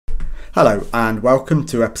Hello and welcome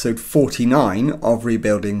to episode 49 of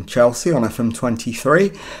Rebuilding Chelsea on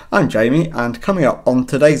FM23. I'm Jamie, and coming up on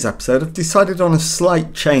today's episode I've decided on a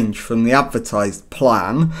slight change from the advertised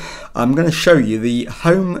plan. I'm going to show you the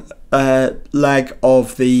home leg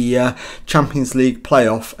of the Champions League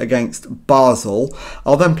playoff against Basel.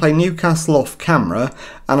 I'll then play Newcastle off camera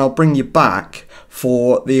and I'll bring you back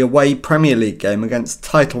for the away Premier League game against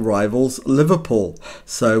title rivals Liverpool.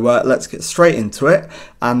 So let's get straight into it,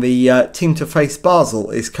 and the team to face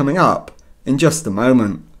Basel is coming up in just a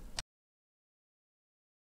moment.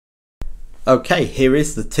 Okay, here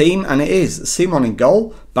is the team, and it is Simon in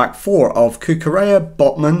goal, back four of Cucurella,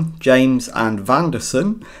 Botman, James and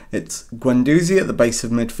Vanderson. It's Guendouzi at the base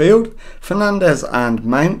of midfield, Fernandes and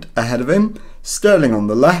Mount ahead of him, Sterling on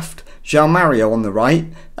the left, João Mario on the right,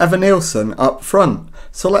 Evanilson up front.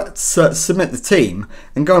 So let's submit the team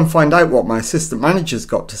and go and find out what my assistant manager's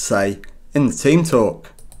got to say in the team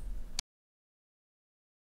talk.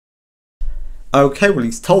 Okay, well,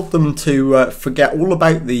 he's told them to forget all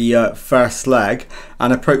about the first leg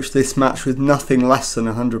and approach this match with nothing less than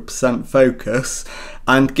 100% focus.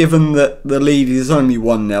 And given that the lead is only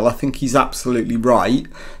 1-0, I think he's absolutely right.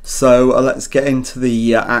 So let's get into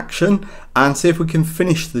the action and see if we can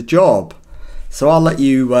finish the job. So I'll let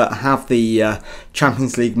you have the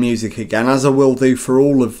Champions League music again, as I will do for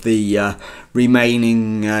all of the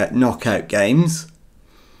remaining knockout games.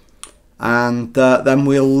 And then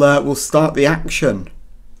we'll start the action.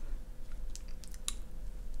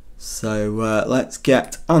 So let's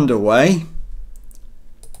get underway.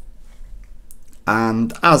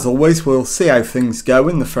 And as always, we'll see how things go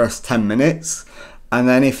in the first 10 minutes, and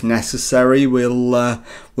then if necessary we'll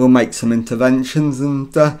make some interventions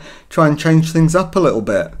and try and change things up a little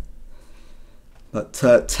bit. But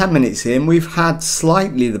 10 minutes in, we've had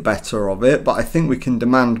slightly the better of it, but I think we can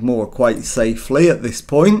demand more quite safely at this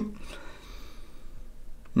point.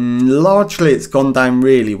 Largely it's gone down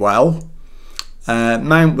really well.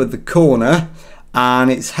 Mount with the corner, and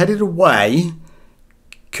it's headed away.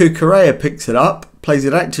 Cucurella picks it up, plays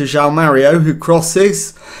it out to João Mario, who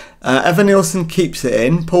crosses. Evanilson keeps it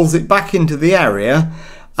in, pulls it back into the area,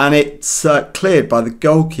 and it's cleared by the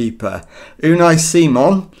goalkeeper. Unai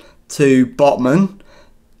Simon to Botman.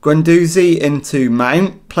 Guendouzi into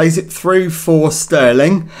Mount, plays it through for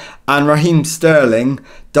Sterling, and Raheem Sterling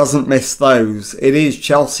doesn't miss those. It is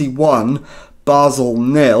Chelsea 1, Basel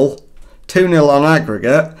 0, 2-0 on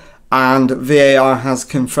aggregate, and VAR has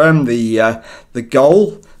confirmed the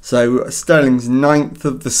goal. So Sterling's 9th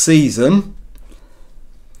of the season.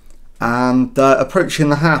 And approaching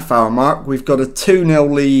the half-hour mark, we've got a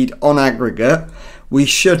 2-0 lead on aggregate. We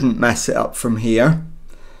shouldn't mess it up from here.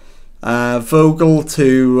 Vogel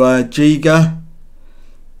to Giga.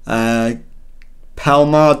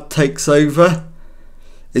 Palmard takes over.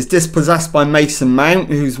 Is dispossessed by Mason Mount,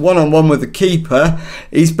 who's one-on-one with the keeper.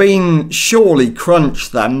 He's been surely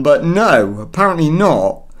crunched then, but no, apparently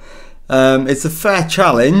not. It's a fair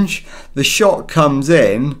challenge. The shot comes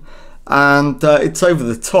in and it's over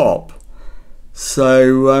the top.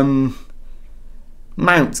 So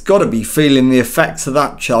Mount's got to be feeling the effects of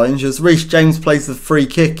that challenge as Reece James plays the free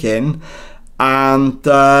kick in, and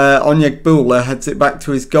Onyegbula heads it back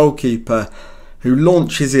to his goalkeeper, who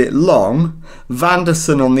launches it long.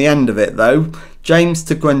 Vanderson on the end of it though. James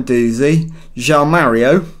to Guendouzi. João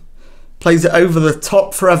Mario plays it over the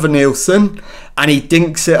top for Evanilson, and he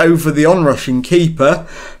dinks it over the onrushing keeper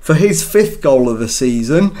for his 5th goal of the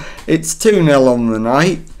season. It's 2-0 on the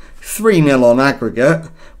night, 3-0 on aggregate.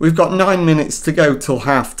 We've got 9 minutes to go till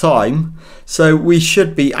half time, so we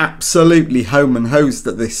should be absolutely home and hosed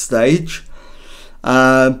at this stage.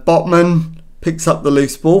 Botman picks up the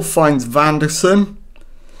loose ball, finds Vanderson,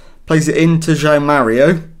 plays it into João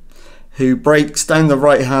Mario, who breaks down the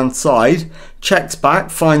right hand side, checks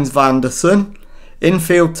back, finds Vanderson,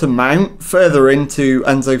 infield to Mount, further into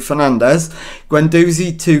Enzo Fernandez,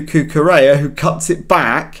 Guendouzi to Cucurella, who cuts it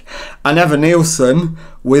back, and Evanilson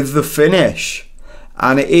with the finish.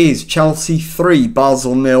 And it is Chelsea 3,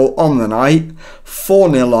 Basel 0 on the night,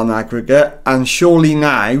 4-0 on aggregate, and surely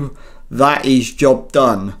now that is job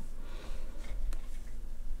done.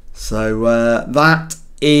 So that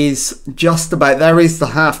is just about, there is the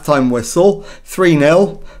half-time whistle.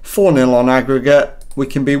 3-0, 4-0 on aggregate. We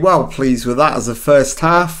can be well pleased with that as a first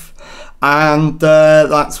half, and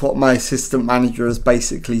that's what my assistant manager has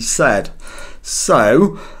basically said.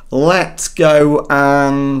 So let's go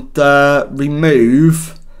and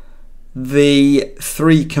remove the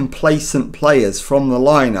 3 complacent players from the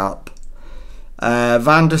lineup.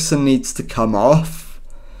 Vanderson needs to come off.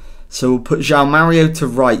 So we'll put João Mario to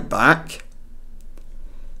right back.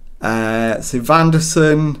 So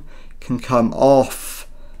Vanderson, can come off,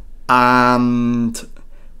 and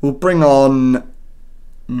we'll bring on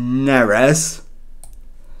Neres.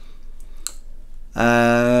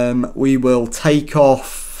 We will take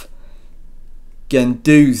off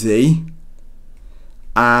Guendouzi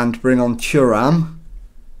and bring on Thuram.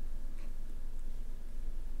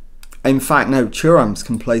 In fact, no, Thuram's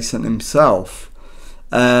complacent himself.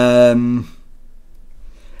 Guendouzi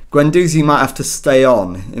might have to stay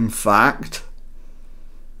on, in fact.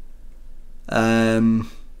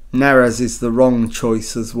 Neres is the wrong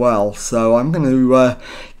choice as well, so I'm going to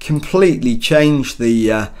completely change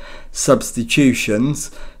the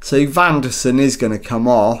substitutions. So Vanderson is going to come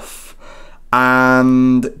off,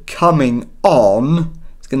 and coming on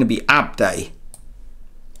is going to be Abde.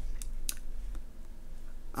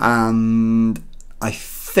 And I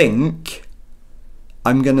think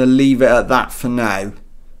I'm going to leave it at that for now.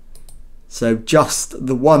 So just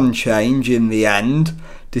the one change in the end,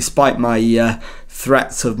 despite my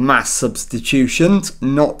threats of mass substitutions.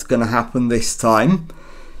 Not going to happen this time.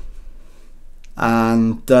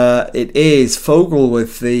 And it is Fogel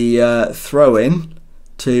with the throw-in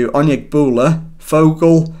to Onyegbula.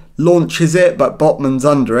 Fogel launches it, but Botman's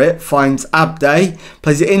under it. Finds Abde,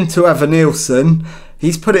 plays it into Evanilson.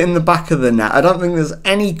 He's put it in the back of the net. I don't think there's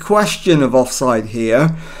any question of offside here.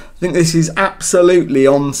 I think this is absolutely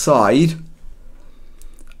onside.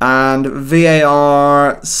 And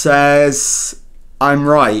VAR says I'm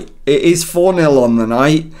right. It is 4-0 on the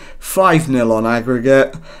night, 5-0 on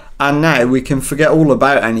aggregate. And now we can forget all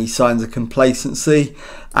about any signs of complacency,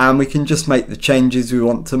 and we can just make the changes we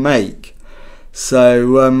want to make.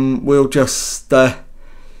 So we'll just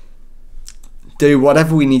do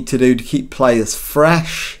whatever we need to do to keep players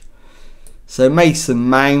fresh. So Mason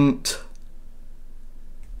Mount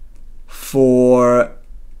for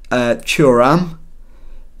Thuram,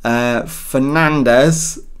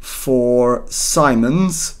 Fernandez for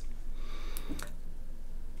Simons,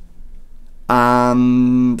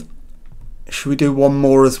 and should we do one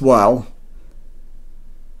more as well?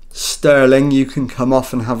 Sterling, you can come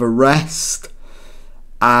off and have a rest,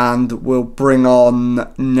 and we'll bring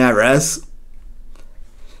on Neres.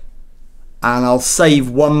 And I'll save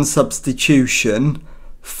one substitution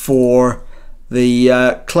for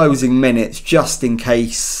the closing minutes, just in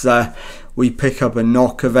case we pick up a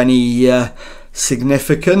knock of any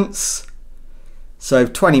significance. So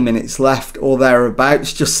 20 minutes left or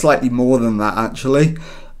thereabouts, just slightly more than that actually.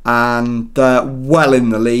 And well in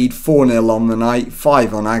the lead, 4-0 on the night,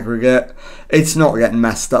 5 on aggregate. It's not getting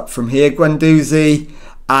messed up from here. Guendouzi,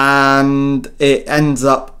 and it ends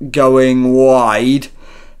up going wide.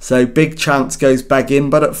 So big chance goes back in,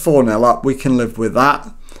 but at 4-0 up, we can live with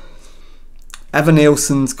that.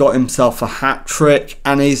 Evanilson's got himself a hat-trick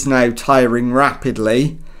and is now tiring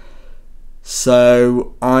rapidly.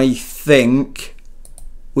 So I think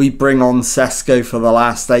we bring on Sesko for the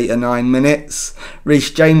last 8 or 9 minutes. Reece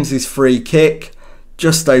James's free kick,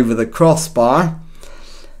 just over the crossbar.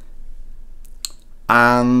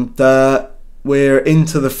 And we're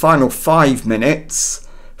into the final 5 minutes.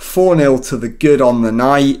 4-0 to the good on the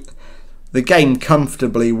night. The game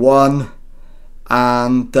comfortably won.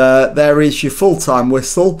 And there is your full-time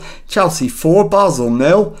whistle. Chelsea 4, Basel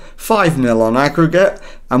 0, 5-0 on aggregate.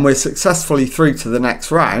 And we're successfully through to the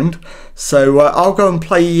next round. So I'll go and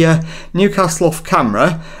play Newcastle off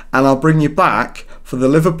camera, and I'll bring you back for the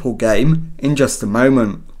Liverpool game in just a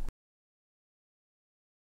moment.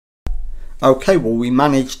 Okay, well, we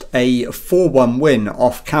managed a 4-1 win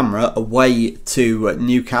off camera away to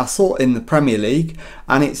Newcastle in the Premier League,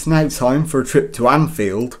 and it's now time for a trip to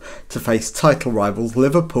Anfield to face title rivals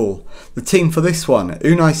Liverpool. The team for this one: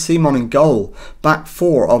 Unai Simon in goal, back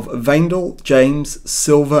 4 of Wijndal, James,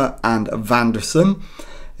 Silva and Vanderson.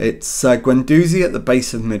 It's Guendouzi at the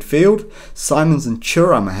base of midfield, Simons and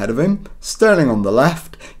Thuram ahead of him, Sterling on the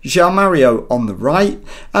left, João Mario on the right,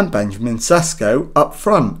 and Benjamin Sesko up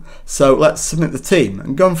front. So let's submit the team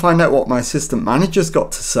and go and find out what my assistant manager's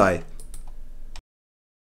got to say.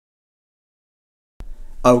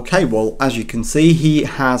 Okay, well, as you can see, he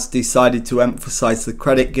has decided to emphasise the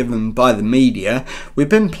credit given by the media. We've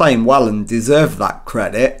been playing well and deserve that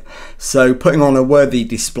credit, so putting on a worthy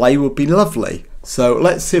display would be lovely. So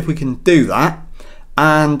let's see if we can do that,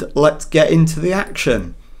 and let's get into the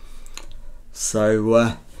action.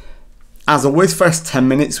 So as always, first 10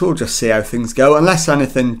 minutes we'll just see how things go, unless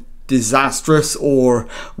anything disastrous or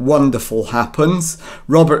wonderful happens.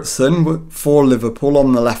 Robertson for Liverpool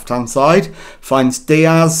on the left hand side finds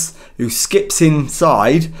Diaz, who skips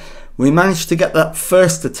inside. We managed to get that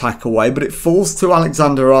first attack away, but it falls to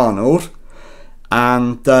Alexander-Arnold,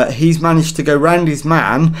 And he's managed to go round his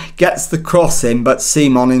man, gets the cross in, but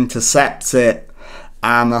Simon intercepts it.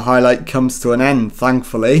 And the highlight comes to an end,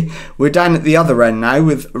 thankfully. We're down at the other end now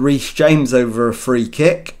with Reece James over a free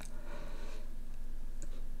kick.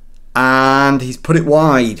 And he's put it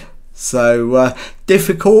wide. So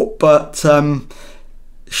difficult, but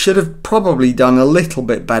should have probably done a little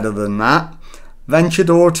bit better than that.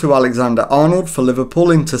 Ventador to Alexander-Arnold for Liverpool,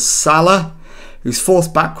 into Salah, who's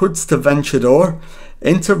forced backwards to Ventador,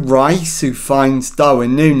 into Rice, who finds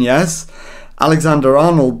Darwin Núñez.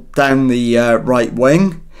 Alexander-Arnold down the right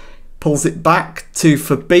wing, pulls it back to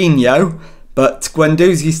Fabinho, but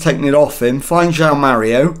Guendouzi's taken it off him, finds João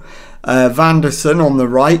Mario. Vanderson on the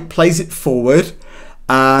right, plays it forward,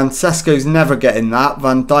 and Sesko's never getting that.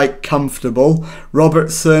 Van Dijk comfortable.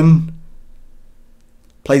 Robertson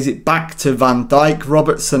plays it back to Van Dijk.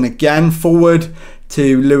 Robertson again, forward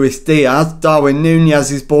to Luis Diaz. Darwin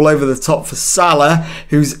Núñez's ball over the top for Salah,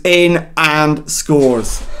 who's in and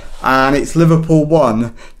scores. And it's Liverpool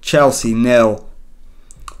 1, Chelsea 0.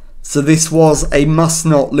 So this was a must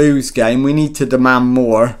not lose game. We need to demand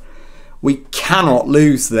more. We cannot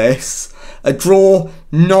lose this. A draw,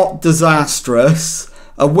 not disastrous.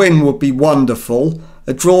 A win would be wonderful.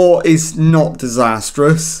 A draw is not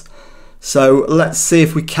disastrous. So let's see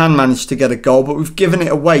if we can manage to get a goal. But we've given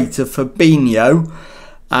it away to Fabinho.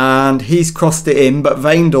 And he's crossed it in. But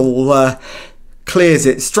Wijndal clears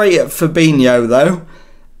it straight at Fabinho though.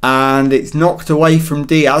 And it's knocked away from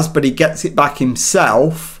Diaz, but he gets it back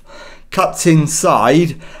himself. Cuts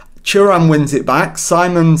inside. Thuram wins it back.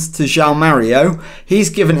 Simons to João Mario. He's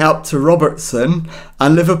given it up to Robertson.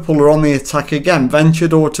 And Liverpool are on the attack again.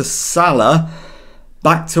 Ventador to Salah.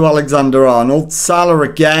 Back to Alexander-Arnold. Salah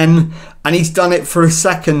again. And he's done it for a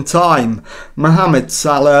second time. Mohamed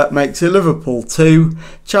Salah makes it Liverpool 2.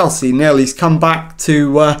 Chelsea 0. He's come back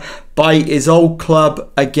to bite his old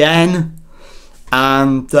club again.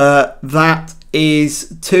 And that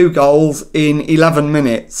is 2 goals in 11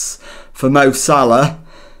 minutes for Mo Salah.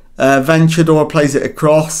 Ventador plays it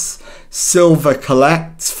across. Silva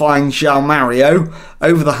collects, finds João Mario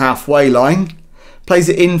over the halfway line. Plays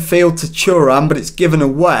it infield to Thuram, but it's given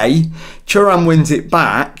away. Thuram wins it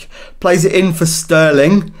back. Plays it in for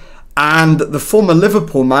Sterling. And the former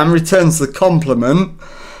Liverpool man returns the compliment.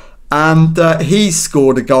 And he's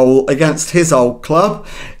scored a goal against his old club.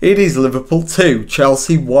 It is Liverpool 2,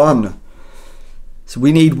 Chelsea 1. So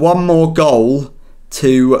we need one more goal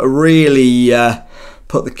to really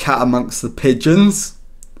put the cat amongst the pigeons.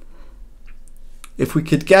 If we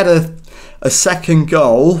could get a second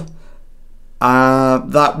goal,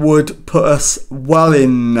 that would put us well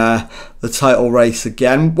in the title race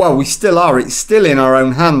again. Well, we still are. It's still in our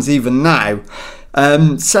own hands even now.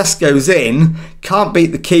 Sesko's in, can't beat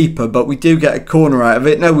the keeper, but we do get a corner out of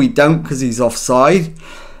it. No, we don't, because he's offside.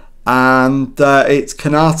 And it's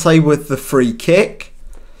Kanate with the free kick.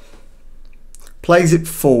 Plays it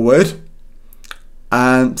forward.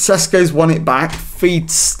 And Sesko's won it back,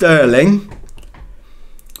 feeds Sterling.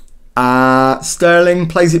 Sterling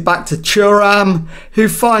plays it back to Thuram, who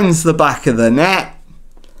finds the back of the net.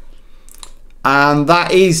 And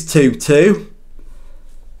that is 2-2.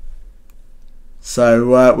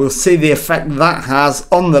 So we'll see the effect that has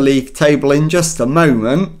on the league table in just a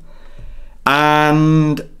moment.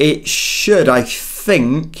 And it should, I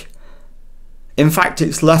think, in fact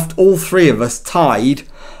it's left all three of us tied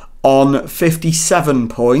on 57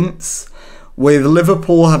 points, with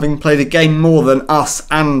Liverpool having played a game more than us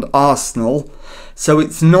and Arsenal. So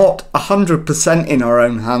it's not 100% in our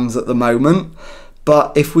own hands at the moment.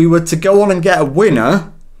 But if we were to go on and get a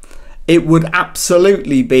winner, it would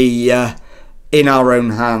absolutely be in our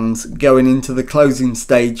own hands going into the closing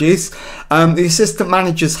stages. The assistant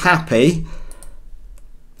manager's happy.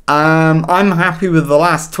 I'm happy with the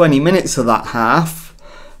last 20 minutes of that half.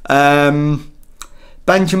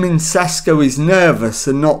 Benjamin Sesko is nervous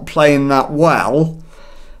and not playing that well.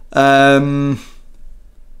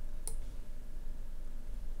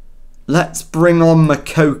 Let's bring on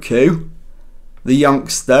Makoku, the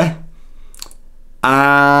youngster.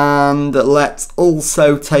 And let's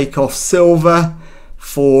also take off Silva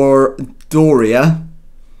for Doria.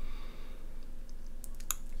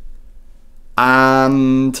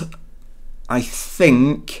 And I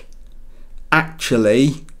think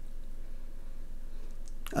actually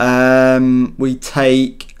we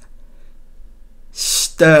take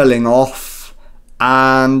Sterling off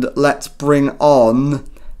and let's bring on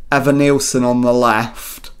Evan Nielsen on the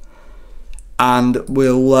left. And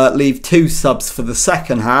we'll leave 2 subs for the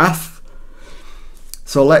second half.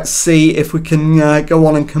 So let's see if we can go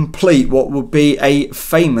on and complete what would be a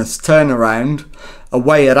famous turnaround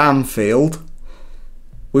away at Anfield.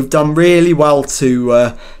 we've done really well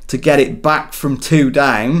to get it back from 2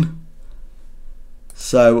 down.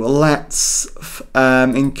 So let's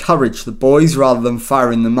encourage the boys rather than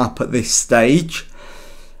firing them up at this stage.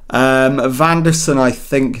 Vanderson, I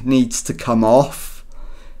think, needs to come off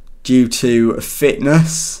due to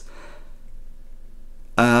fitness.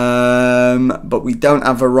 But we don't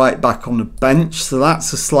have a right back on the bench, so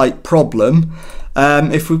that's a slight problem.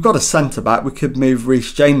 If we've got a centre back, we could move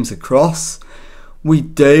Reece James across. We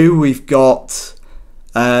do. We've got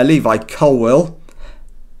Levi Colwill,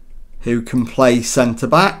 who can play centre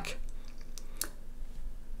back.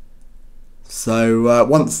 So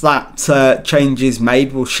once that change is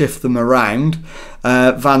made, we'll shift them around.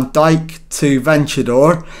 Van Dijk to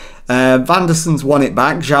Venturedor. Vanderson's won it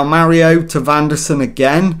back. João Mario to Vanderson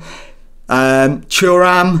again.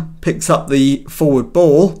 Thuram picks up the forward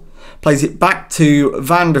ball, plays it back to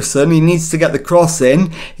Vanderson. He needs to get the cross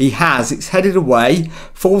in. He has. It's headed away.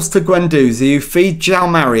 Falls to Guendouzi, who feeds João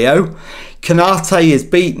Mario. Canate is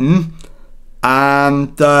beaten,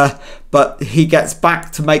 and but he gets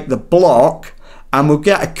back to make the block, and we'll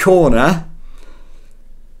get a corner.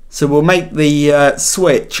 So we'll make the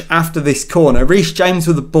switch after this corner. Reece James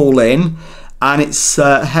with the ball in, and it's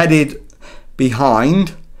headed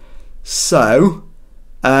behind. So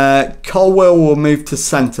Colwill will move to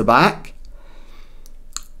centre back,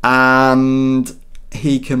 and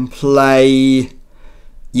he can play,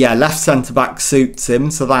 yeah, left centre back suits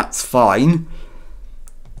him, so that's fine.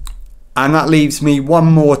 And that leaves me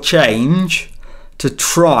one more change to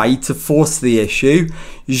try to force the issue.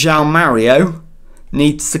 João Mario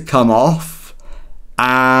needs to come off,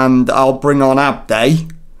 and I'll bring on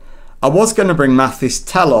Abde. I was going to bring Mathis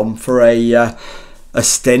Tell on for a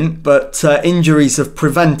stint, but injuries have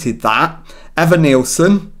prevented that. Evan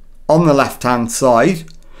Nielsen on the left hand side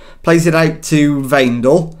plays it out to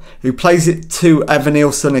Veindel, who plays it to Evan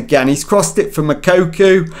Nielsen again. He's crossed it for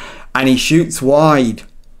Makoku, and he shoots wide.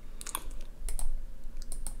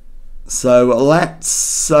 So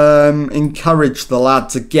let's encourage the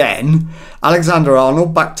lads again. Alexander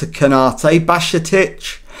Arnold back to Canate.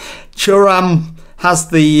 Bashatic. Thuram has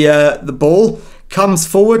the ball. Comes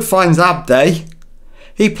forward, finds Abde.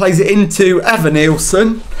 He plays it into Evan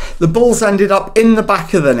Nielsen. The ball's ended up in the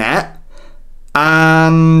back of the net.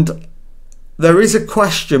 And there is a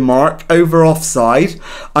question mark over offside.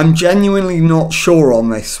 I'm genuinely not sure on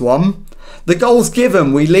this one. The goal's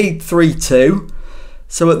given. We lead 3-2.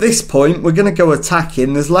 So at this point, we're going to go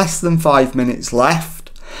attacking. There's less than 5 minutes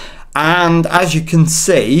left. And as you can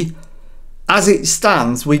see, as it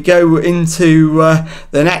stands, we go into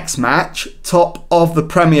the next match, top of the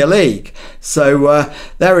Premier League. So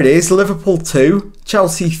there it is, Liverpool 2,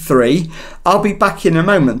 Chelsea 3. I'll be back in a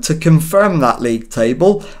moment to confirm that league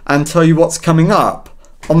table and tell you what's coming up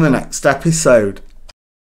on the next episode.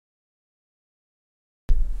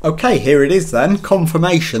 Okay, here it is then,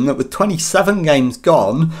 confirmation that with 27 games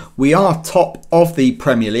gone, we are top of the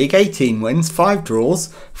Premier League, 18 wins, 5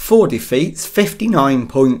 draws, 4 defeats, 59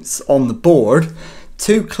 points on the board,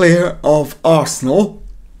 2 clear of Arsenal,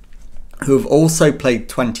 who have also played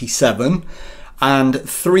 27, and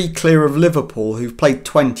 3 clear of Liverpool, who've played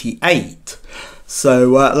 28. So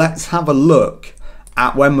let's have a look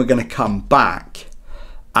at when we're going to come back.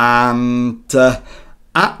 And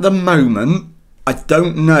at the moment, I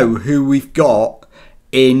don't know who we've got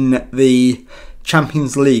in the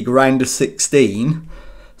Champions League round of 16.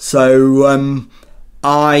 So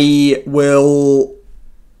I will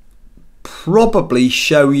probably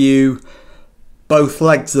show you both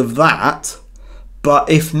legs of that. But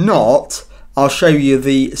if not, I'll show you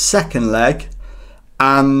the second leg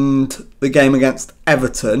and the game against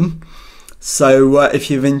Everton. So if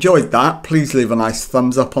you've enjoyed that, please leave a nice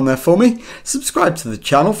thumbs up on there for me. Subscribe to the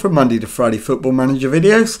channel for Monday to Friday Football Manager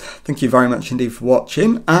videos. Thank you very much indeed for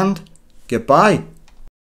watching, and goodbye.